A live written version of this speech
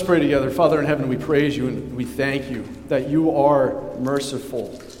Pray together. Father in heaven, we praise you and we thank you that you are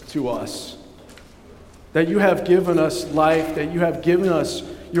merciful to us, that you have given us life, that you have given us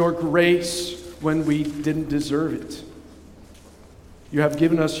your grace when we didn't deserve it. You have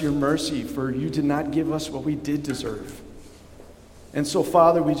given us your mercy, for you did not give us what we did deserve. And so,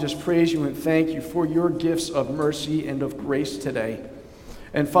 Father, we just praise you and thank you for your gifts of mercy and of grace today.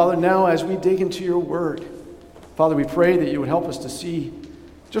 And Father, now as we dig into your word, Father, we pray that you would help us to see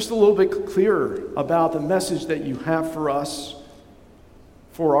just a little bit clearer about the message that you have for us,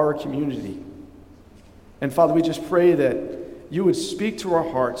 for our community. And Father, we just pray that you would speak to our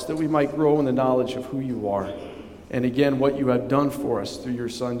hearts, that we might grow in the knowledge of who you are, and again, what you have done for us through your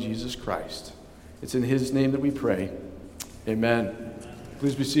Son, Jesus Christ. It's in his name that we pray. Amen.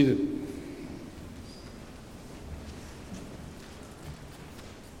 Please be seated.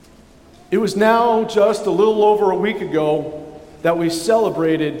 It was now just a little over a week ago that we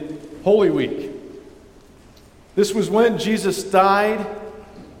celebrated Holy Week. This was when Jesus died,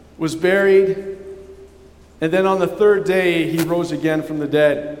 was buried, and then on the third day he rose again from the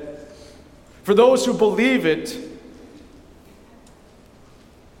dead. For those who believe it,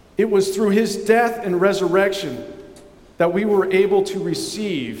 it was through his death and resurrection that we were able to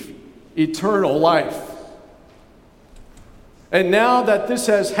receive eternal life. And now that this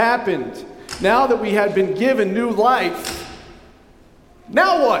has happened, now that we have been given new life,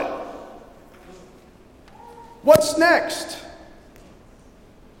 now what? What's next?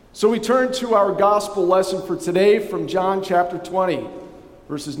 So we turn to our gospel lesson for today from John chapter 20,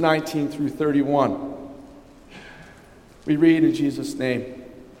 verses 19 through 31. We read in Jesus' name.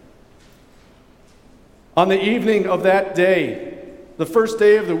 On the evening of that day, the first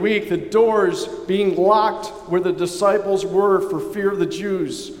day of the week, the doors being locked where the disciples were for fear of the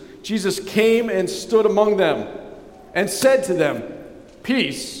Jews, Jesus came and stood among them and said to them,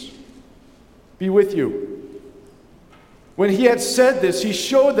 "Peace be with you." When he had said this, he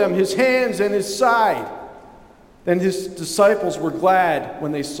showed them his hands and his side. Then his disciples were glad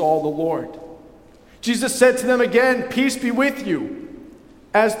when they saw the Lord. Jesus said to them again, "Peace be with you.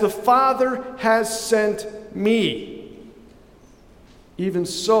 As the Father has sent me, even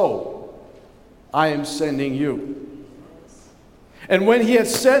so I am sending you." And when he had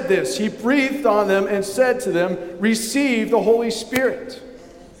said this, he breathed on them and said to them, "Receive the Holy Spirit.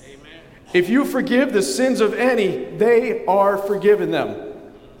 Amen. If you forgive the sins of any, they are forgiven them.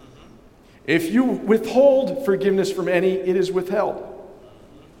 If you withhold forgiveness from any, it is withheld."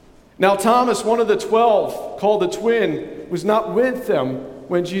 Now Thomas, one of the 12, called the twin, was not with them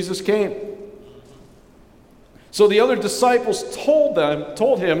when Jesus came. So the other disciples told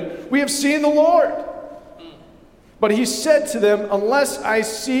him, "We have seen the Lord." But he said to them, "Unless I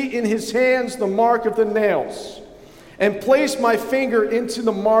see in his hands the mark of the nails, and place my finger into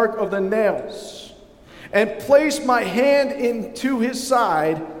the mark of the nails, and place my hand into his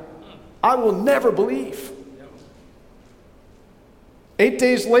side, I will never believe." 8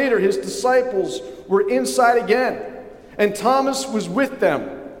 days later, his disciples were inside again, and Thomas was with them.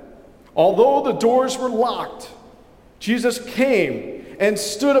 Although the doors were locked, Jesus came and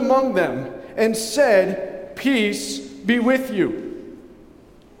stood among them and said, "Peace be with you."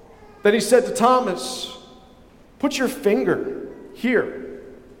 Then he said to Thomas, "Put your finger here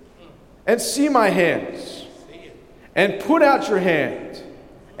and see my hands, and put out your hand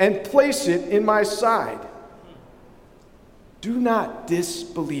and place it in my side. Do not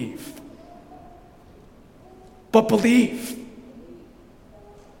disbelieve, but believe."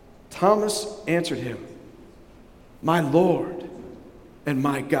 Thomas answered him, "My Lord and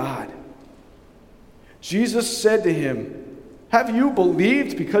my God." Jesus said to him, "Have you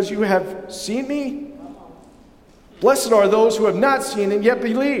believed because you have seen me? Blessed are those who have not seen and yet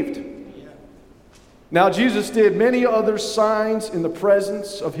believed." Now Jesus did many other signs in the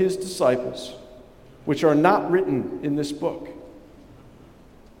presence of his disciples, which are not written in this book.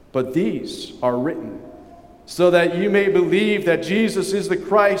 But these are written so that you may believe that Jesus is the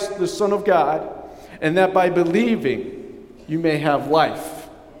Christ, the Son of God, and that by believing you may have life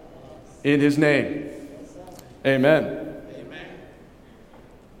in his name. Amen. Amen.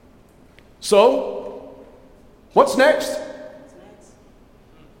 So, what's next?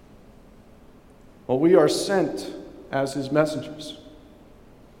 Well, we are sent as his messengers.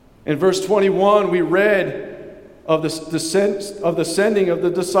 In verse 21, we read of the sending of the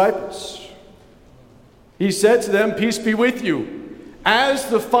disciples. He said to them, "Peace be with you. As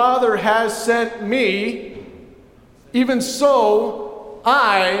the Father has sent me, even so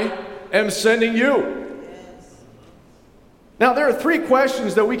I am sending you." Now, there are 3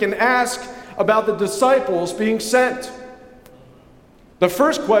 questions that we can ask about the disciples being sent. The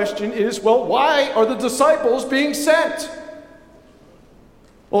first question is, well, why are the disciples being sent?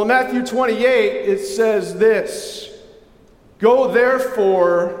 Well, in Matthew 28, it says this, "Go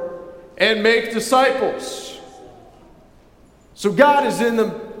therefore and make disciples." So God is in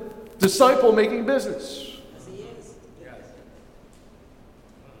the disciple-making business.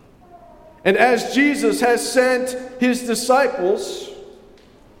 And as Jesus has sent his disciples,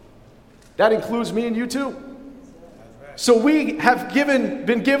 that includes me and you too. So we have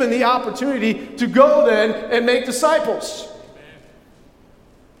been given the opportunity to go then and make disciples.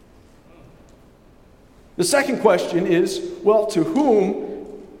 The second question is, well, to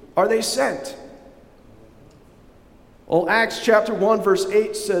whom are they sent? Well, Acts chapter 1, verse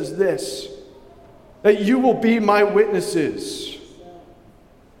 8 says this, that you will be my witnesses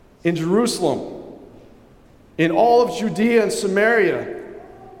in Jerusalem, in all of Judea and Samaria,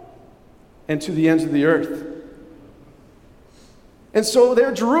 and to the ends of the earth. And so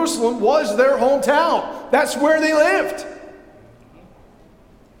Jerusalem was their hometown. That's where they lived.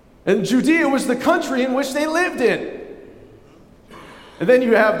 And Judea was the country in which they lived in. And then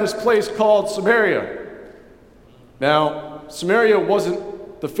you have this place called Samaria. Now, Samaria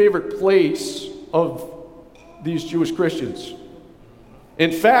wasn't the favorite place of these Jewish Christians.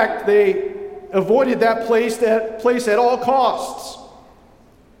 In fact, they avoided that place at all costs.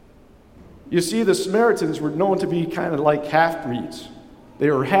 You see, the Samaritans were known to be kind of like half-breeds. They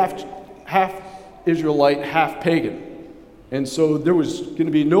were half Israelite, half pagan. And so there was going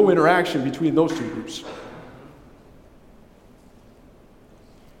to be no interaction between those two groups.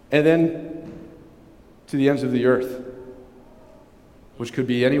 And then to the ends of the earth, which could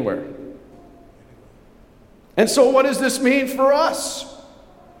be anywhere. And so what does this mean for us?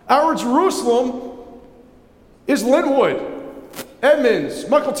 Our Jerusalem is Linwood, Edmonds,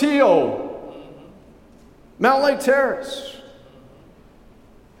 Mukilteo, Mount Lake Terrace.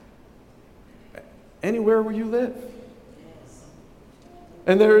 Anywhere where you live.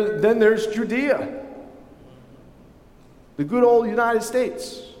 And then there's Judea, the good old United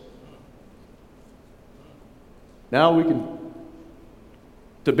States. Now we can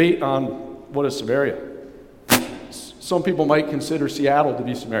debate on what is Samaria. Some people might consider Seattle to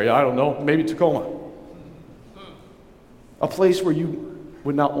be Samaria. I don't know. Maybe Tacoma. A place where you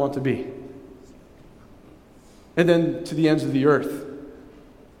would not want to be. And then to the ends of the earth,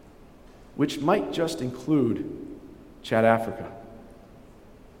 which might just include Chad, Africa.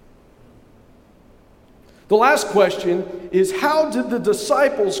 The last question is, how did the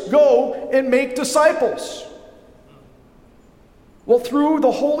disciples go and make disciples? Well, through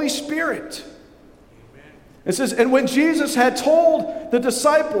the Holy Spirit. It says, and when Jesus had told the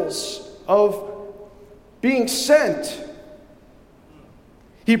disciples of being sent,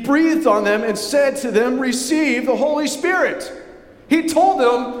 he breathed on them and said to them, receive the Holy Spirit. He told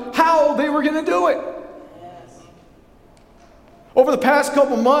them how they were going to do it. Over the past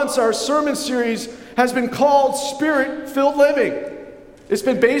couple months, our sermon series has been called Spirit-Filled Living. It's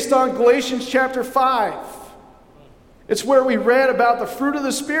been based on Galatians chapter 5. It's where we read about the fruit of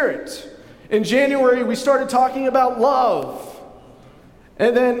the Spirit. In January, we started talking about love.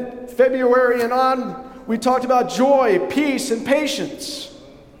 And then February and on, we talked about joy, peace, and patience.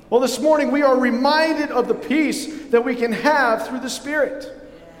 Well, this morning, we are reminded of the peace that we can have through the Spirit.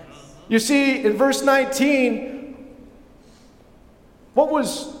 You see, in verse 19, what were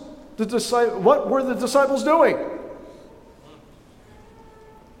the disciples doing?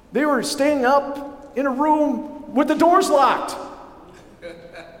 They were staying up in a room with the doors locked.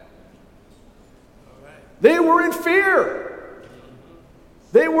 They were in fear.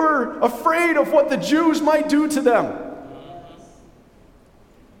 They were afraid of what the Jews might do to them.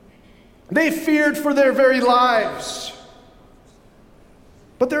 They feared for their very lives.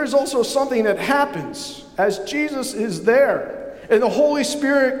 But there's also something that happens as Jesus is there and the Holy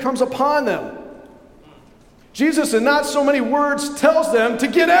Spirit comes upon them. Jesus, in not so many words, tells them to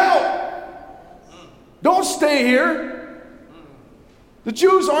get out. Don't stay here. The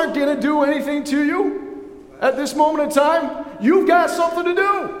Jews aren't going to do anything to you at this moment in time. You've got something to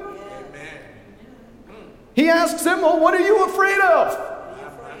do. He asks them, well, what are you afraid of?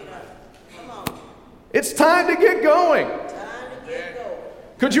 It's time to get going.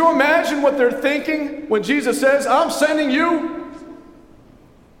 Could you imagine what they're thinking when Jesus says, I'm sending you?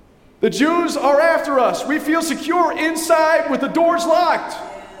 The Jews are after us. We feel secure inside with the doors locked.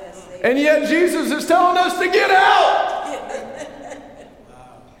 And yet Jesus is telling us to get out.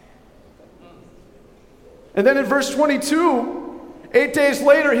 And then in verse 22, 8 days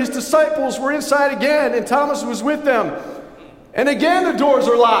later, his disciples were inside again, and Thomas was with them. And again, the doors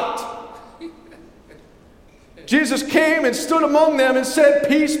are locked. Jesus came and stood among them and said,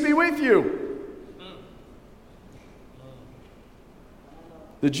 "Peace be with you."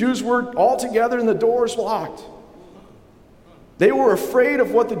 The Jews were all together and the doors locked. They were afraid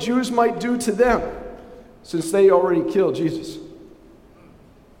of what the Jews might do to them, since they already killed Jesus.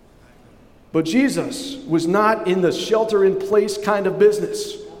 But Jesus was not in the shelter-in-place kind of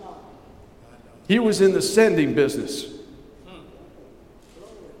business. He was in the sending business.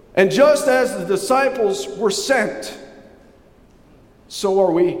 And just as the disciples were sent, so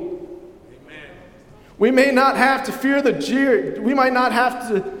are we. We may not have to fear we might not have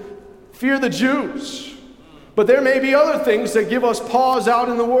to fear the Jews, but there may be other things that give us pause out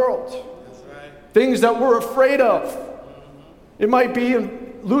in the world. Things that we're afraid of. It might be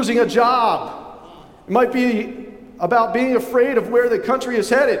losing a job. It might be about being afraid of where the country is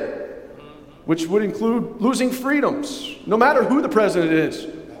headed, which would include losing freedoms, no matter who the president is.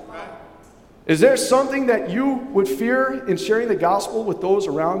 Is there something that you would fear in sharing the gospel with those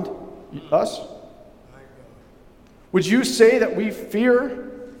around us? Would you say that we fear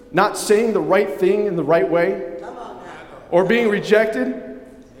not saying the right thing in the right way? Or being rejected?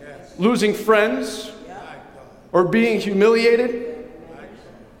 Losing friends? Or being humiliated?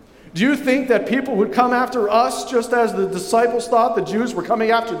 Do you think that people would come after us just as the disciples thought the Jews were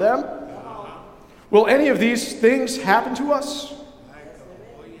coming after them? Will any of these things happen to us?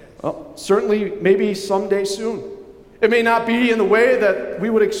 Well, certainly, maybe someday soon. It may not be in the way that we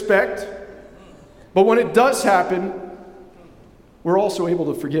would expect, but when it does happen, we're also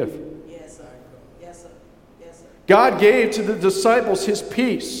able to forgive. Yes, sir. Yes, sir. Yes, sir. God gave to the disciples his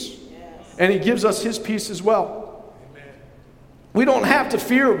peace, and he gives us his peace as well. Amen. We don't have to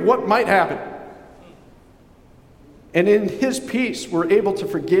fear what might happen. And in his peace, we're able to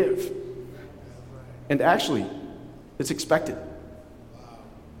forgive. And actually, it's expected.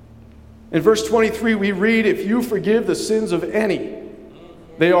 In verse 23, we read, "If you forgive the sins of any,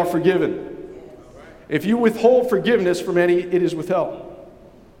 they are forgiven. If you withhold forgiveness from any, it is withheld."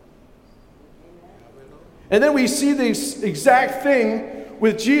 And then we see this exact thing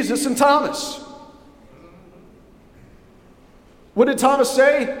with Jesus and Thomas. What did Thomas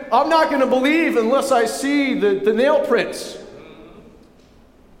say? "I'm not going to believe unless I see the nail prints."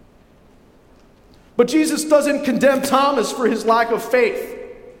 But Jesus doesn't condemn Thomas for his lack of faith.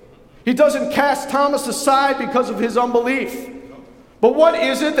 He doesn't cast Thomas aside because of his unbelief. But what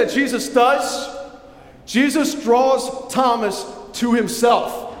is it that Jesus does? Jesus draws Thomas to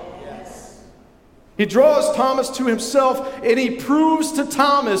himself. He draws Thomas to himself, and he proves to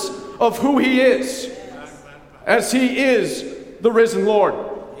Thomas of who he is, as he is the risen Lord.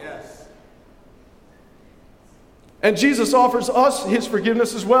 And Jesus offers us his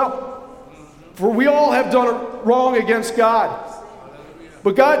forgiveness as well. For we all have done wrong against God.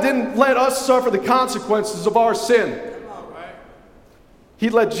 But God didn't let us suffer the consequences of our sin. He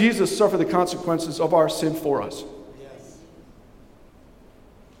let Jesus suffer the consequences of our sin for us.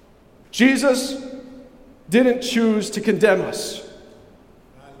 Jesus didn't choose to condemn us.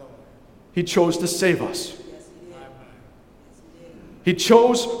 He chose to save us. He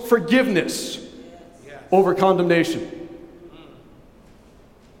chose forgiveness over condemnation.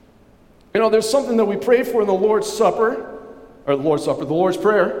 You know, there's something that we pray for in the Lord's Supper, the Lord's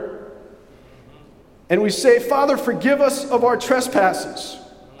Prayer. And we say, "Father, forgive us of our trespasses,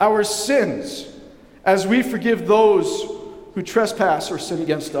 our sins, as we forgive those who trespass or sin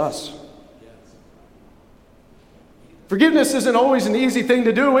against us." Forgiveness isn't always an easy thing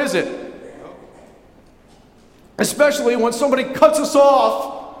to do, is it? Especially when somebody cuts us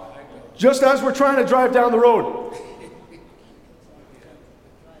off just as we're trying to drive down the road.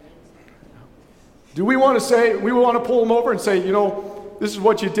 Do we want to pull them over and say, "You know, this is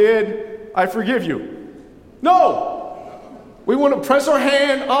what you did, I forgive you"? No! We want to press our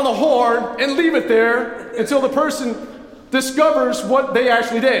hand on the horn and leave it there until the person discovers what they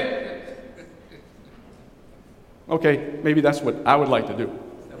actually did. Okay, maybe that's what I would like to do.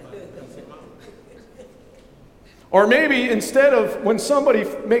 Or maybe instead of when somebody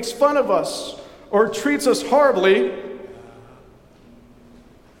makes fun of us or treats us horribly,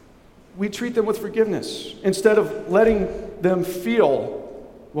 we treat them with forgiveness instead of letting them feel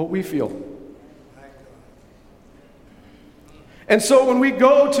what we feel. And so when we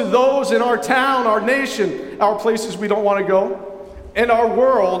go to those in our town, our nation, our places we don't want to go, and our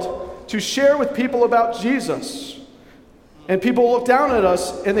world to share with people about Jesus, and people look down at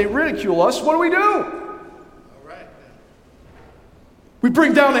us and they ridicule us, what do? We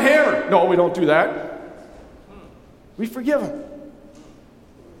bring down the hammer. No, we don't do that. We forgive them.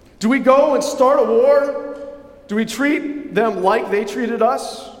 Do we go and start a war? Do we treat them like they treated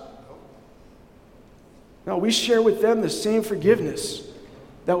us? No, we share with them the same forgiveness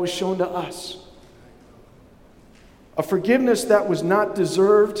that was shown to us. A forgiveness that was not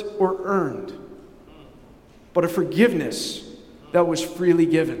deserved or earned, but a forgiveness that was freely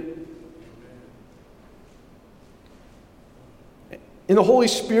given. In the Holy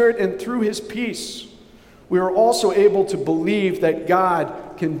Spirit and through His peace, we are also able to believe that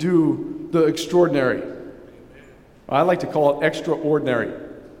God can do the extraordinary. I like to call it extraordinary.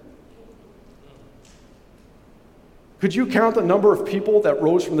 Could you count the number of people that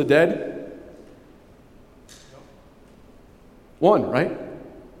rose from the dead? One, right?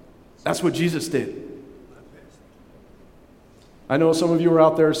 That's what Jesus did. I know some of you are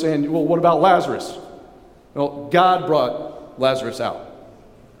out there saying, well, what about Lazarus? Well, God brought Lazarus out.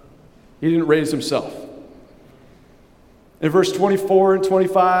 He didn't raise himself. In verse 24 and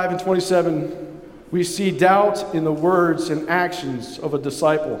 25 and 27, we see doubt in the words and actions of a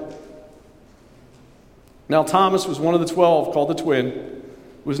disciple. Now, Thomas was one of the 12, called the twin,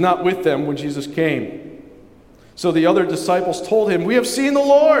 was not with them when Jesus came. So the other disciples told him, "We have seen the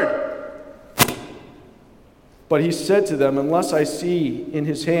Lord." But he said to them, "Unless I see in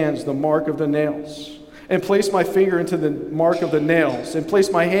his hands the mark of the nails, and place my finger into the mark of the nails, and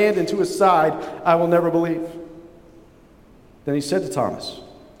place my hand into his side, I will never believe." Then he said to Thomas,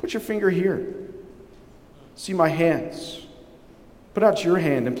 "Put your finger here. See my hands. Put out your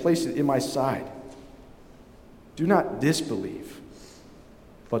hand and place it in my side. Do not disbelieve,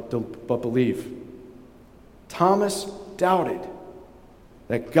 but believe." Thomas doubted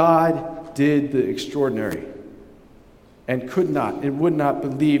that God did the extraordinary and would not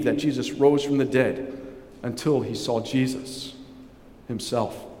believe that Jesus rose from the dead until he saw Jesus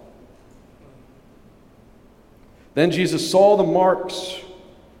himself. Then Jesus saw the marks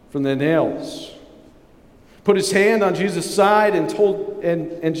from the nails, put his hand on Jesus' side,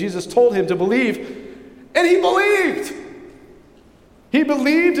 and Jesus told him to believe, and he believed. He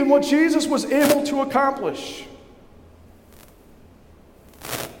believed in what Jesus was able to accomplish.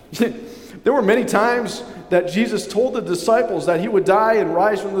 There were many times that Jesus told the disciples that he would die and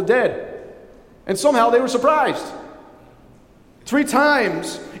rise from the dead, and somehow they were surprised. 3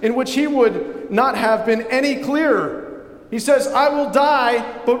 times in which he would not have been any clearer. He says, "I will die,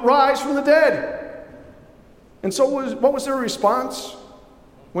 but rise from the dead." And so what was their response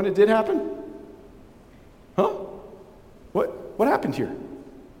when it did happen? Huh? What happened here?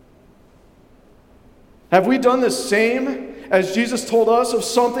 Have we done the same as Jesus told us of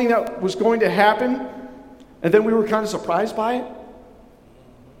something that was going to happen, and then we were kind of surprised by it?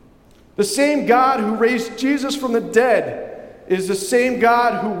 The same God who raised Jesus from the dead is the same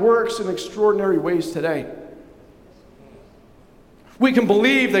God who works in extraordinary ways today. We can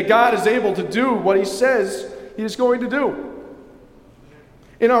believe that God is able to do what he says he is going to do.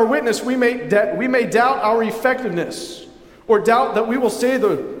 In our witness, we may doubt our effectiveness, or doubt that we will say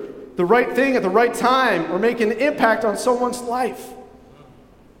the right thing at the right time, or make an impact on someone's life.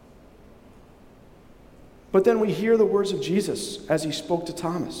 But then we hear the words of Jesus as he spoke to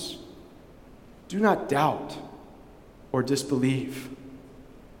Thomas. Do not doubt or disbelieve,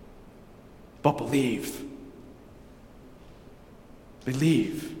 but believe.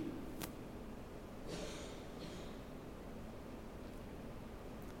 Believe.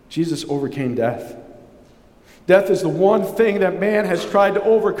 Jesus overcame death. Death is the one thing that man has tried to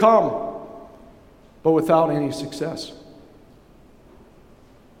overcome, but without any success.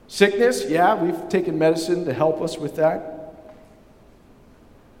 Sickness, yeah, we've taken medicine to help us with that.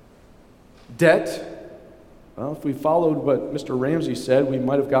 Debt, well, if we followed what Mr. Ramsey said, we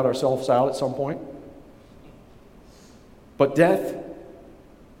might have got ourselves out at some point. But death,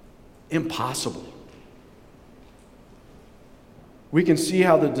 impossible. We can see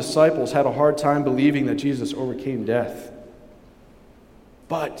how the disciples had a hard time believing that Jesus overcame death.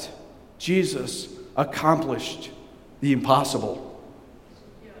 But Jesus accomplished the impossible.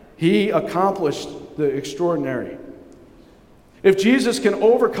 He accomplished the extraordinary. If Jesus can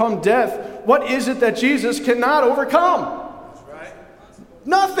overcome death, what is it that Jesus cannot overcome? That's right.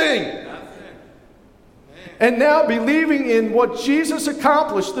 Nothing. And now, believing in what Jesus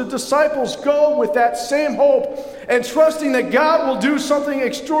accomplished, the disciples go with that same hope and trusting that God will do something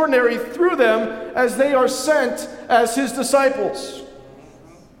extraordinary through them as they are sent as his disciples.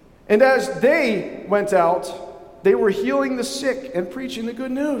 And as they went out, they were healing the sick and preaching the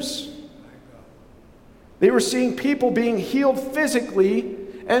good news. They were seeing people being healed physically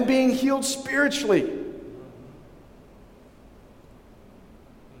and being healed spiritually.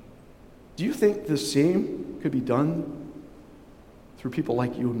 Do you think the same could be done through people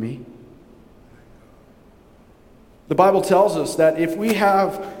like you and me? The Bible tells us that if we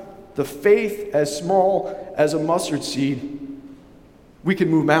have the faith as small as a mustard seed, we can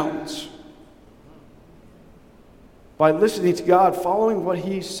move mountains. By listening to God, following what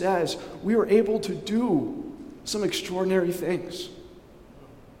He says, we are able to do some extraordinary things.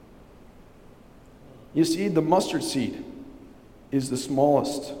 You see, the mustard seed is the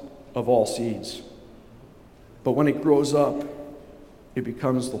smallest of all seeds. But when it grows up, it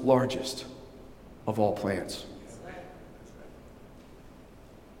becomes the largest of all plants.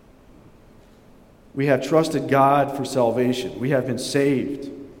 We have trusted God for salvation. We have been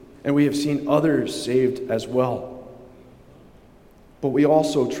saved, and we have seen others saved as well. But we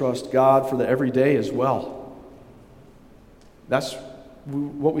also trust God for the everyday as well. That's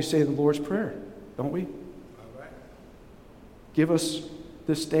what we say in the Lord's Prayer, don't we? Give us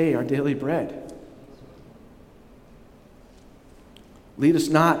this day our daily bread. Lead us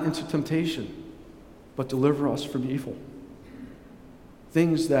not into temptation, but deliver us from evil.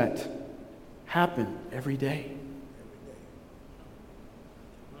 Things that happen every day.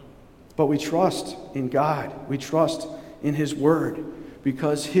 But we trust in God. We trust in His Word,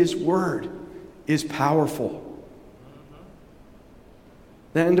 because His Word is powerful.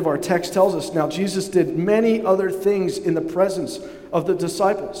 The end of our text tells us, now Jesus did many other things in the presence of the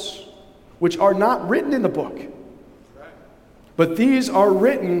disciples, which are not written in the book. But these are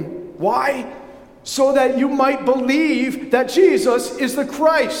written, why? So that you might believe that Jesus is the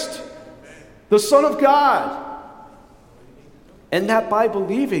Christ, the Son of God, and that by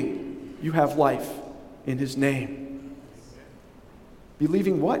believing you have life in His name.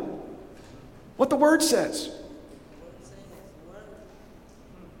 Believing what? What the Word says.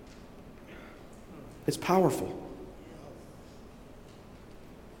 It's powerful.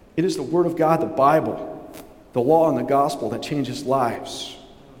 It is the Word of God, the Bible, the law and the gospel that changes lives.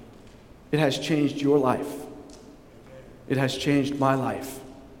 It has changed your life. It has changed my life.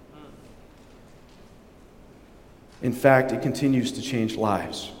 In fact, it continues to change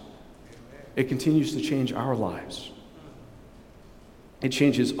lives. It continues to change our lives. It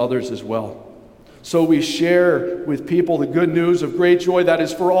changes others as well. So we share with people the good news of great joy that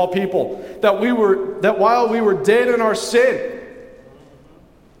is for all people. That while we were dead in our sin,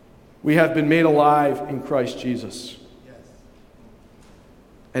 we have been made alive in Christ Jesus.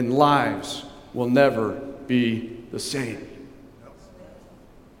 And lives will never be the same.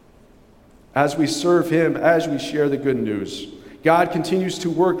 As we serve Him, as we share the good news, God continues to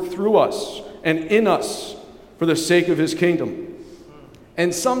work through us and in us for the sake of His kingdom.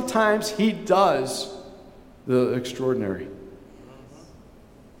 And sometimes He does the extraordinary.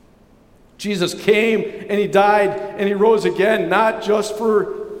 Jesus came and He died and He rose again, not just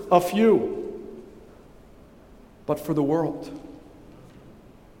for a few, but for the world.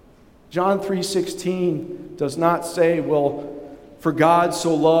 John 3:16 does not say, well, for God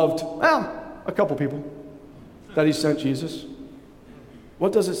so loved, a couple people, that He sent Jesus.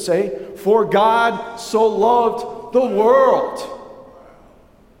 What does it say? For God so loved the world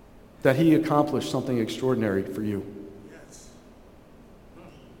that He accomplished something extraordinary for you.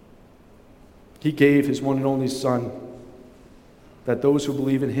 He gave His one and only Son, that those who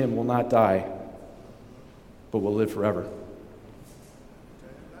believe in Him will not die, but will live forever.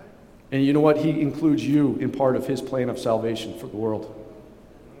 And you know what? He includes you in part of His plan of salvation for the world.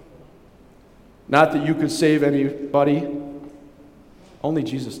 Not that you could save anybody. Only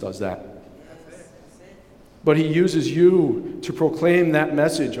Jesus does that. But He uses you to proclaim that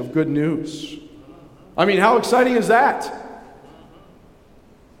message of good news. I mean, how exciting is that?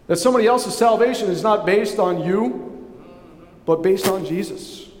 That somebody else's salvation is not based on you, but based on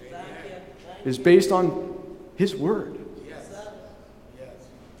Jesus. Is based on His Word.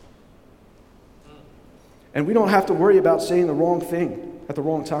 And we don't have to worry about saying the wrong thing at the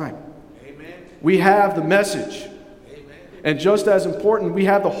wrong time. We have the message. And just as important, we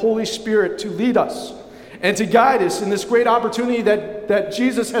have the Holy Spirit to lead us and to guide us in this great opportunity that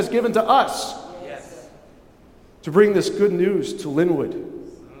Jesus has given to us. Yes. To bring this good news to Linwood,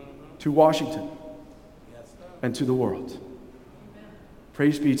 to Washington, and to the world.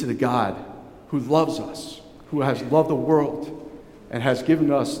 Praise be to the God who loves us, who has loved the world, and has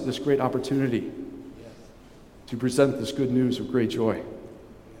given us this great opportunity to present this good news of great joy,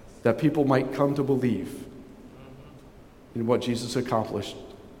 that people might come to believe in what Jesus accomplished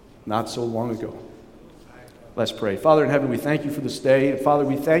not so long ago. Let's pray. Father in heaven, we thank You for this day. And Father,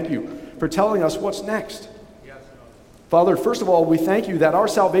 we thank You for telling us what's next. Father, first of all, we thank You that our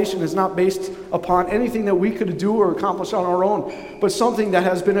salvation is not based upon anything that we could do or accomplish on our own, but something that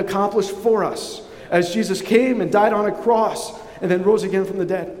has been accomplished for us as Jesus came and died on a cross and then rose again from the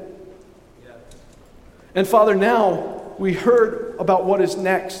dead. And Father, now we heard about what is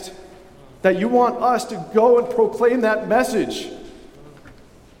next. That you want us to go and proclaim that message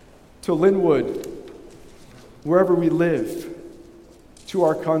to Linwood, wherever we live, to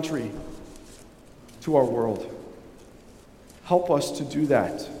our country, to our world. Help us to do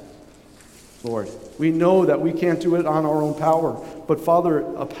that, Lord. We know that we can't do it on our own power, but Father,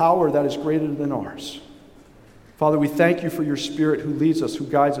 a power that is greater than ours. Father, we thank you for your Spirit who leads us, who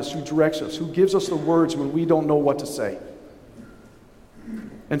guides us, who directs us, who gives us the words when we don't know what to say.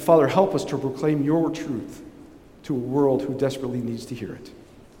 And Father, help us to proclaim your truth to a world who desperately needs to hear it.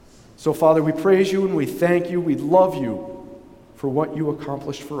 So Father, we praise you and we thank you. We love you for what you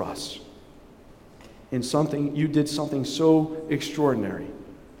accomplished for us. You did something so extraordinary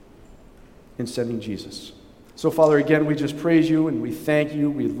in sending Jesus. So Father, again, we just praise you and we thank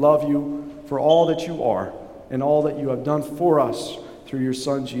you. We love you for all that you are and all that you have done for us through your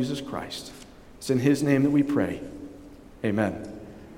Son, Jesus Christ. It's in his name that we pray. Amen.